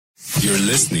You're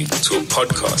listening to a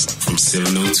podcast from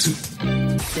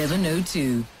 702.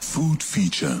 702. Food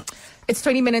Feature. It's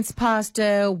 20 minutes past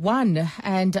 1,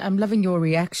 and I'm loving your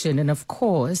reaction. And of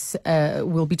course,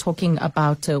 we'll be talking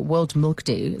about World Milk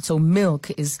Day. So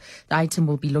milk is the item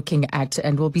we'll be looking at,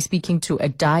 and we'll be speaking to a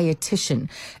dietitian.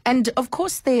 And of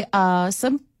course, there are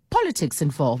some politics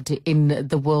involved in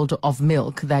the world of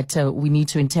milk that we need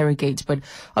to interrogate, but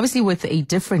obviously with a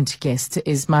different guest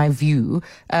is my view.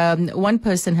 One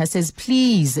person has says,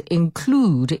 please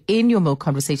include in your milk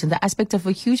conversation the aspect of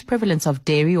a huge prevalence of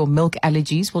dairy or milk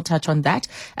allergies. We'll touch on that,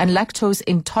 and lactose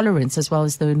intolerance, as well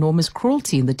as the enormous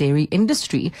cruelty in the dairy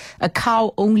industry. A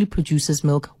cow only produces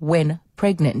milk when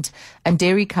pregnant, and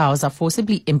dairy cows are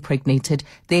forcibly impregnated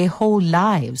their whole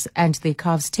lives, and their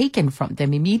calves taken from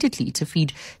them immediately to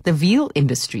feed the veal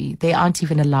industry. They aren't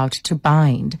even allowed to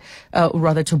bond.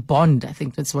 I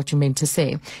think that's what you meant to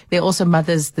say. They're also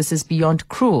mothers. This is beyond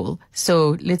cruel.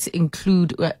 So let's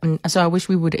include, I wish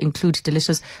we would include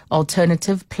delicious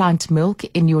alternative plant milk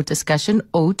in your discussion: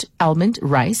 oat, almond,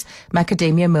 rice,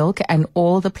 macadamia milk, and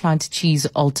all the plant cheese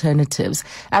alternatives.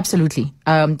 Absolutely.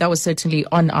 That was certainly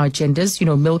on our agendas.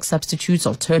 Milk substitutes,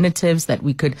 alternatives that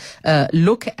we could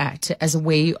look at as a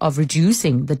way of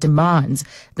reducing the demands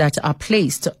that are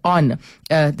placed on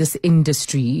this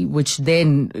industry, which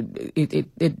then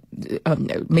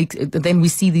then we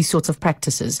see these sorts of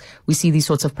practices. We see these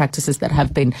sorts of practices that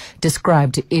have been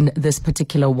described in this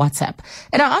particular WhatsApp.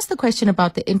 And I asked the question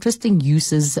about the interesting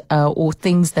uses or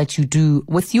things that you do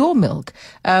with your milk.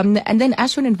 And then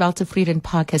Ashwin in Valterfrieden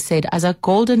Park has said, as a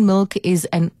golden milk is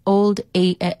an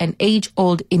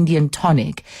age-old Indian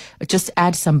tonic, just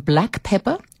add some black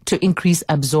pepper to increase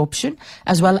absorption,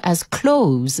 as well as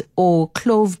cloves or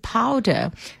clove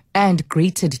powder and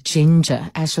grated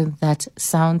ginger. Ashwin, that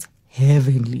sounds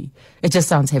heavenly. It just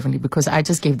sounds heavenly, because I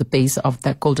just gave the base of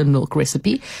that golden milk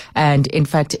recipe, and in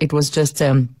fact it was just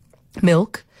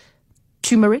milk,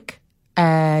 turmeric,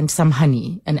 and some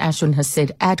honey. And Ashwin has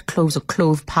said add cloves or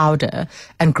clove powder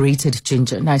and grated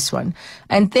ginger. Nice one.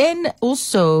 And then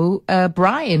also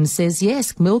Brian says,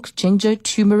 yes, milk, ginger,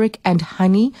 turmeric, and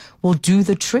honey will do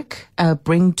the trick.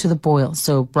 Bring to the boil.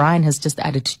 So Brian has just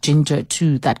added ginger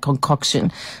to that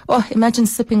concoction. Oh, imagine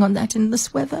sipping on that in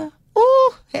this weather.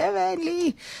 Oh,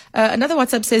 heavenly. Another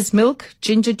WhatsApp says milk,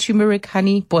 ginger, turmeric,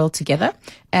 honey, boiled together.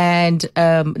 And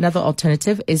another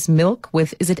alternative is milk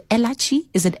with, is it elachi?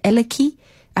 Is it elaki?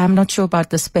 I'm not sure about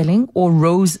the spelling. Or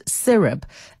rose syrup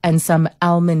and some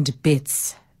almond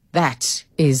bits. That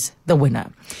is the winner.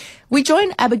 We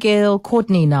join Abigail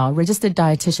Courtney now, registered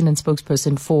dietitian and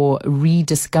spokesperson for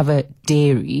Rediscover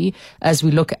Dairy, as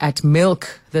we look at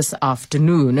milk this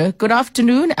afternoon. Good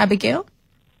afternoon, Abigail.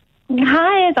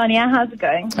 Hi, Sonia. How's it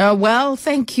going? Well,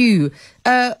 thank you.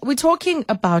 We're talking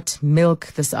about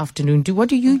milk this afternoon. What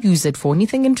do you use it for?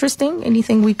 Anything interesting?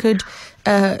 Anything we could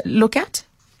look at?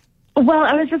 Well,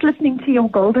 I was just listening to your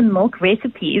golden milk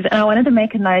recipes, and I wanted to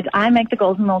make a note. I make the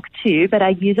golden milk too, but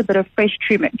I use a bit of fresh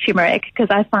turmeric, because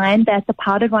I find that the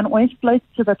powdered one always floats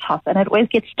to the top, and it always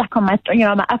gets stuck on my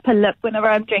upper lip whenever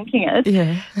I'm drinking it.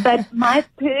 Yeah. But my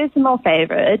personal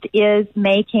favorite is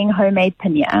making homemade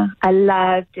pinya. I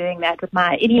love doing that with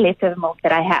any leftover milk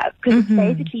that I have, because it's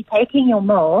basically taking your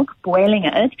milk, boiling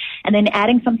it, and then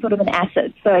adding some sort of an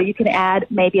acid. So you can add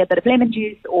maybe a bit of lemon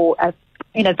juice or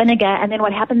vinegar, and then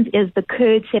what happens is the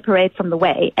curd separates from the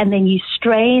whey, and then you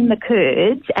strain the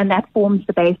curds, and that forms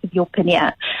the base of your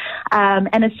pinya.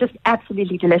 And it's just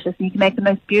absolutely delicious, and you can make the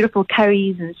most beautiful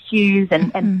curries and stews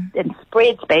and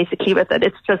spreads basically with it.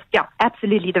 It's just,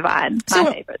 absolutely divine.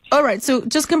 My favorite. All right, so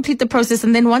just complete the process,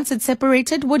 and then once it's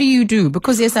separated, what do you do?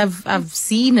 Because yes, I've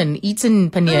seen and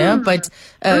eaten pinya, but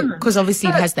because obviously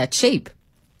it has that shape.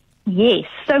 Yes.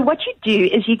 So what you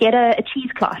do is you get a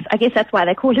cheesecloth. I guess that's why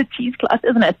they call it cheesecloth,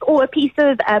 isn't it? Or a piece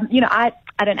of, I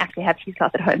don't actually have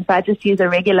cheesecloth at home, so I just use a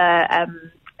regular,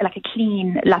 like a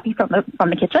clean lappy from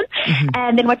the kitchen.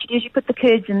 And then what you do is you put the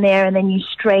curds in there, and then you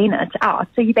strain it out.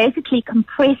 So you're basically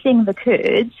compressing the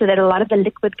curds so that a lot of the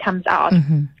liquid comes out.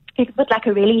 You can put like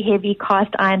a really heavy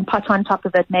cast iron pot on top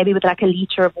of it, maybe with like a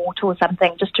liter of water or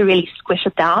something, just to really squish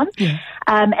it down. Yeah.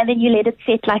 And then you let it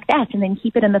set like that, and then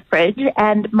keep it in the fridge.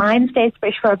 And mine stays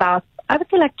fresh for about, I would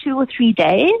say, like 2 or 3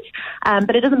 days.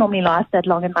 But it doesn't normally last that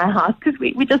long in my house, because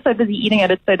we're just so busy eating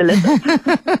it. It's so delicious.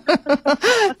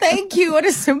 Thank you. What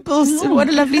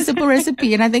a lovely simple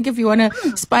recipe. And I think if you want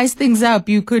to spice things up,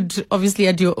 you could obviously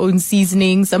add your own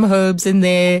seasoning, some herbs in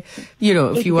there,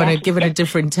 if you want to give it a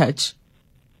different touch.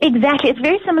 Exactly. It's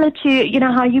very similar to,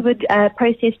 how you would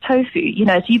process tofu,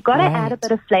 so you've got to add a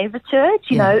bit of flavor to it,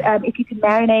 if you can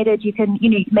marinate it, you can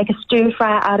make a stir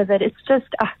fry out of it. It's just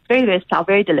very versatile,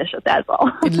 very delicious as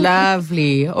well.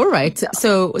 Lovely. All right.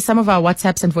 So some of our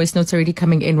WhatsApps and voice notes already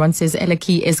coming in. One says,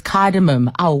 Elaki is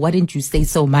cardamom. Oh, why didn't you say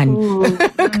so, man?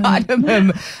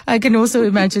 Cardamom. I can also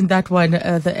imagine that one,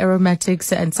 the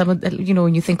aromatics and some of the,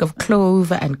 when you think of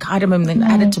clove and cardamom, then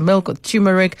add it to milk or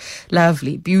turmeric.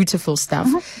 Lovely. Beautiful stuff.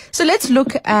 So let's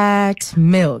look at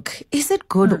milk. Is it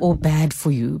good or bad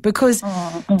for you? Because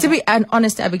to be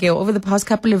honest, Abigail, over the past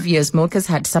couple of years, milk has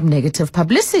had some negative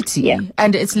publicity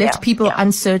and it's left people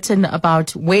uncertain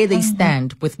about where they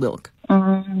stand with milk. Look,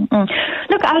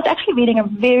 I was actually reading a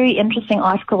very interesting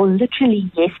article literally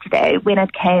yesterday when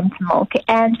it came to milk.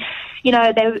 And,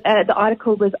 the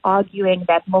article was arguing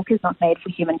that milk is not made for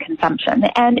human consumption.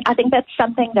 And I think that's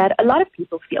something that a lot of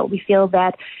people feel. We feel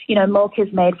that, milk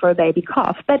is made for a baby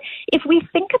calf. But if we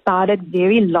think about it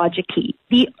very logically,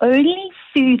 the only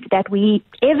food that we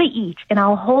ever eat in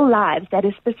our whole lives that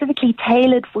is specifically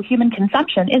tailored for human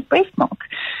consumption is breast milk.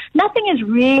 Nothing is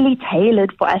really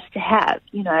tailored for us to have,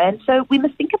 and so we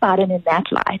must think about it in that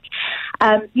light.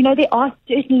 There are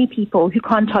certainly people who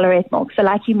can't tolerate milk. So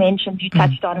like you mentioned, you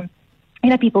touched on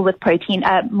people with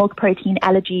milk protein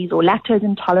allergies or lactose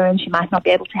intolerance, you might not be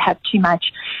able to have too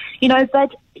much,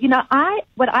 but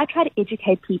what I try to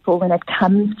educate people when it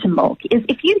comes to milk is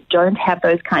if you don't have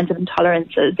those kinds of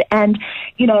intolerances and,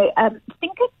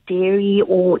 think of dairy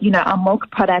or, our milk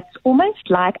products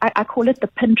almost like, I call it the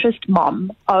Pinterest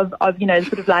mom of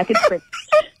sort of like it's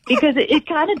because it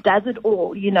kind of does it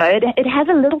all, it has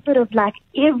a little bit of like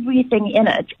everything in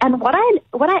it. And what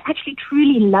I actually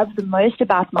truly love the most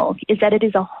about milk is that it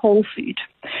is a whole food,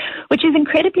 which is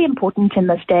incredibly important in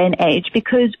this day and age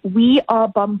because we are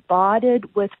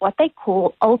bombarded with what they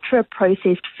call ultra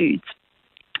processed foods.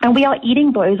 And we are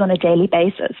eating those on a daily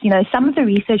basis. Some of the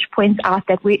research points out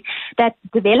that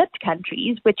developed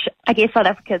countries, which I guess South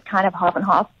Africa is kind of half and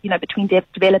half, between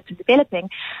developed and developing,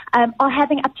 are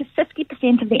having up to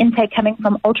 50% of the intake coming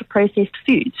from ultra-processed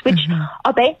foods, which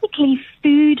are basically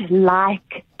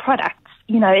food-like products.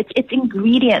 It's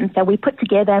ingredients that we put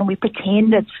together and we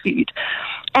pretend it's food.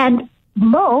 And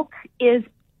milk is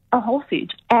a whole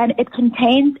food, and it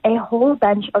contains a whole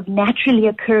bunch of naturally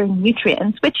occurring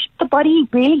nutrients, which the body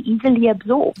really easily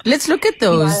absorbs. Let's look at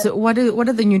those. What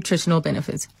are the nutritional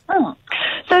benefits?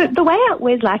 So the way I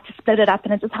always like to split it up,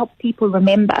 and it just helps people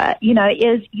remember,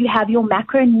 is you have your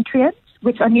macronutrients,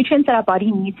 which are nutrients that our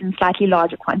body needs in slightly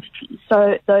larger quantities.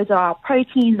 So those are our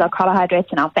proteins, our carbohydrates,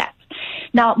 and our fats.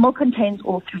 Now, milk contains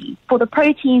all three. For the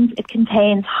proteins, it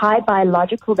contains high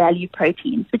biological value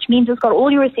proteins, which means it's got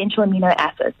all your essential amino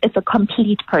acids. It's a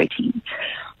complete protein.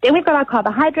 Then we've got our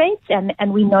carbohydrates,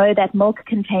 and we know that milk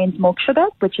contains milk sugar,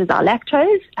 which is our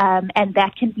lactose, and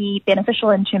that can be beneficial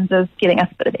in terms of giving us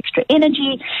a bit of extra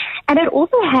energy. And it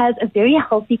also has a very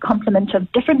healthy complement of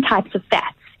different types of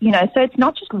fats. So it's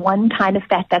not just one kind of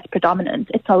fat that's predominant.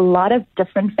 It's a lot of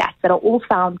different fats that are all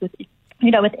found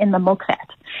within the milk fat.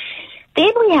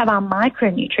 Then we have our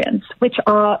micronutrients, which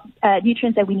are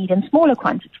nutrients that we need in smaller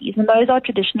quantities, and those are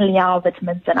traditionally our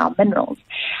vitamins and our minerals.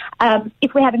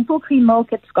 If we're having full cream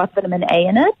milk, it's got vitamin A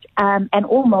in it, and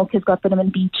all milk has got vitamin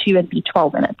B2 and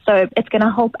B12 in it. So it's going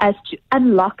to help us to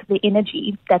unlock the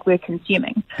energy that we're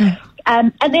consuming.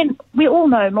 And then we all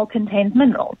know milk contains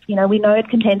minerals. We know it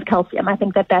contains calcium. I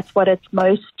think that's what it's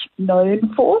most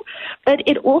known for. But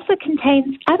it also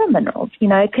contains other minerals.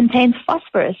 It contains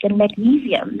phosphorus and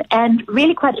magnesium and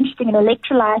really quite interesting, an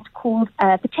electrolyte called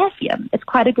potassium. It's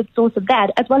quite a good source of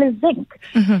that, as well as zinc.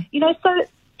 So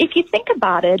if you think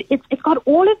about it, it's got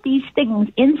all of these things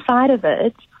inside of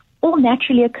it, all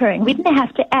naturally occurring. We didn't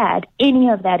have to add any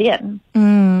of that in.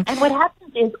 And what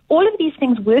happens is all of these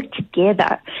things work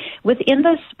together within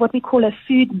this, what we call a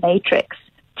food matrix,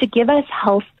 to give us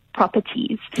health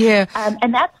properties.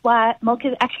 And that's why milk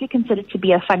is actually considered to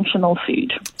be a functional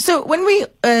food. So when we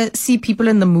see people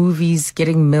in the movies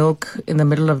getting milk in the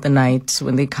middle of the night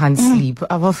when they can't sleep,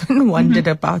 I've often wondered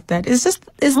about that. Is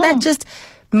that just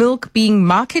milk being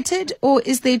marketed, or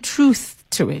is there truth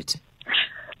to it?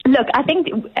 Look, I think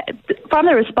from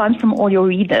the response from all your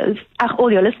readers,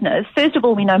 all your listeners, first of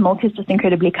all, we know milk is just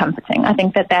incredibly comforting. I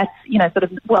think that's, sort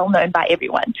of well known by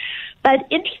everyone. But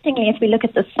interestingly, if we look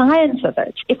at the science of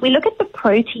it, if we look at the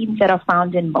proteins that are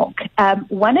found in milk,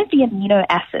 one of the amino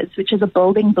acids, which is a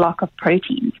building block of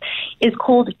proteins, is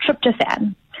called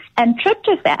tryptophan. And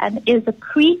tryptophan is a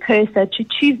precursor to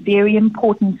two very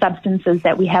important substances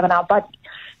that we have in our body.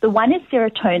 The one is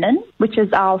serotonin, which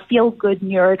is our feel-good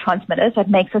neurotransmitter, so it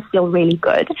makes us feel really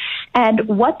good. And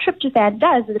what tryptophan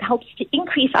does is it helps to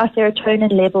increase our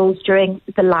serotonin levels during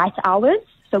the light hours,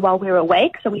 so while we're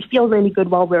awake, so we feel really good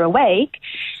while we're awake.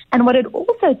 And what it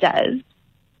also does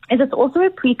is it's also a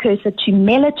precursor to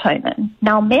melatonin.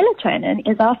 Now,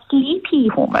 melatonin is our sleepy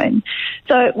hormone.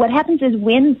 So what happens is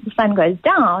when the sun goes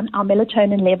down, our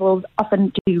melatonin levels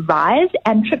often do rise,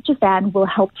 and tryptophan will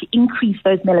help to increase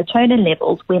those melatonin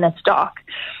levels when it's dark.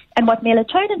 And what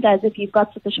melatonin does, if you've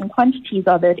got sufficient quantities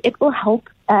of it, it will help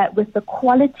with the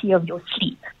quality of your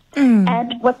sleep.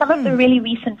 And what some of the really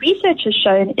recent research has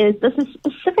shown is this is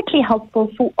specifically helpful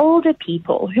for older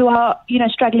people who are,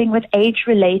 struggling with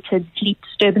age-related sleep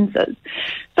disturbances.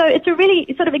 So it's a really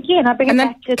sort of, again, I bring it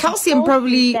back to calcium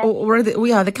probably,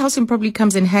 the calcium probably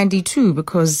comes in handy too,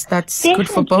 because that's good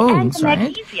for bones, and right?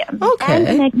 Magnesium. Okay.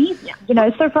 And magnesium.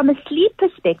 So from a sleep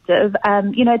perspective,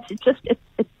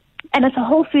 and it's a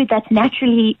whole food that's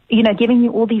naturally, giving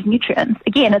you all these nutrients.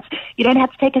 Again, you don't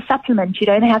have to take a supplement. You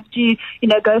don't have to,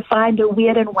 go find a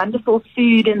weird and wonderful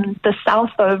food in the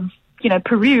south of,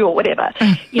 Peru or whatever,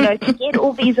 to get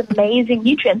all these amazing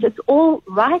nutrients. It's all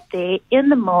right there in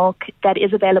the milk that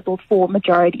is available for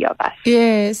majority of us.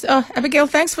 Yes. Oh, Abigail,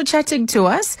 thanks for chatting to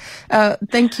us.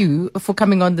 Thank you for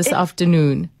coming on this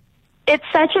afternoon. It's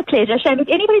such a pleasure, Shane. If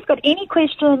anybody's got any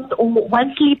questions or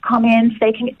wants to leave comments,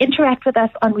 they can interact with us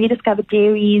on Rediscovered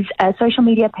Dairy's social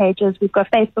media pages. We've got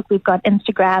Facebook, we've got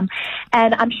Instagram,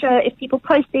 and I'm sure if people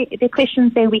post their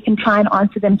questions there, we can try and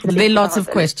answer them to the best. There are lots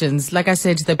of questions. Like I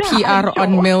said, the PR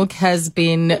on milk has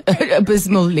been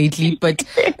abysmal lately, but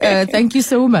thank you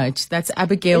so much. That's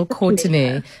Abigail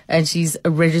Courtenay, and she's a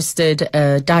registered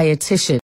dietitian.